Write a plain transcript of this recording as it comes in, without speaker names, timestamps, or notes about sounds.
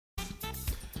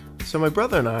So my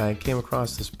brother and I came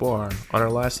across this bar on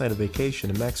our last night of vacation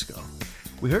in Mexico.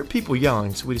 We heard people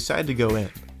yelling, so we decided to go in.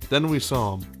 Then we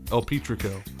saw him, El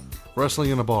Petrico,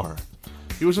 wrestling in a bar.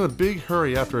 He was in a big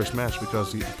hurry after his match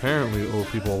because he apparently owed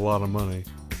people a lot of money.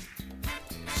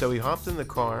 So we hopped in the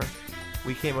car,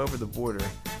 we came over the border,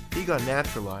 he got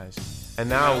naturalized, and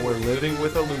now we're living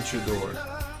with a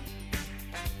luchador.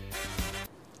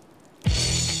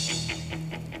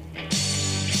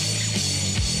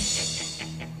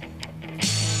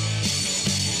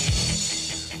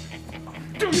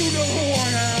 Do you know who I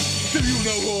am? Do you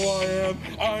know who I am?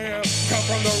 I am come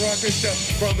from the rocket ship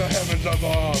from the heavens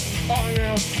above. I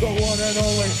am the one and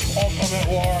only ultimate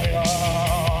warrior.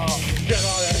 Get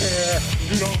out of here.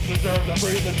 You don't deserve to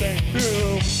breathe the same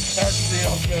doom. That's the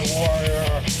ultimate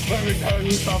warrior. Let me tell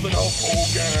you something, Hulk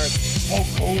Hogan. Hulk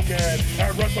Hogan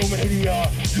at WrestleMania.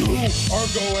 You are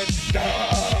going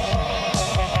down.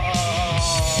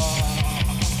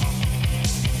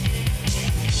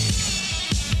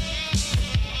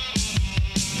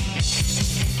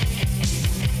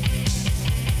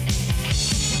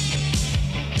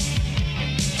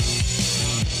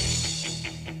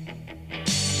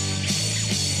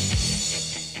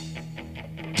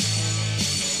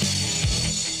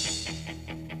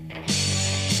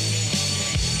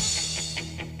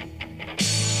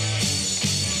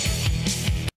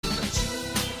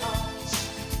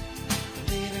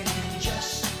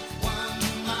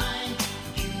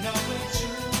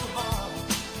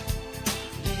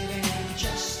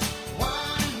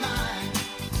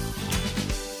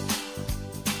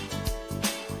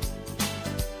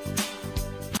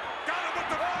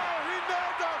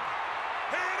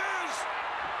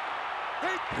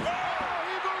 He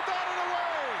moved out of the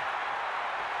way.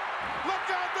 Look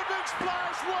out, the big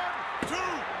splash. 1, 2.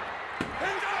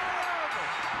 He got him.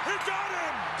 He got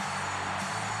him.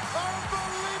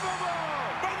 Unbelievable.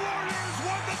 The Warriors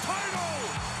won the title.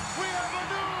 We have a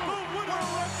new World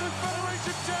Wrestling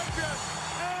Federation champion.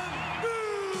 And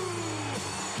new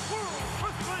World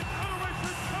Wrestling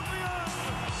Federation champion,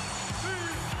 the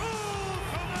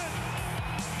Ultimate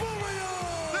Warrior.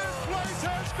 This place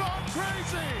has gone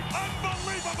crazy.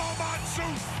 Unbelievable,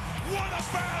 Monsoon! What a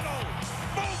battle!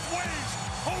 Both ways,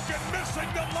 Hogan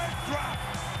missing the leg drop.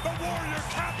 The Warrior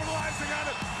capitalizing on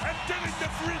it and getting the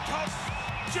 3 count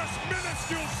just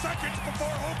minuscule seconds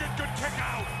before Hogan could kick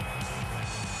out.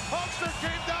 Hulkster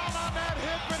came down on that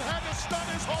hip and had to stun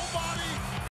his whole body.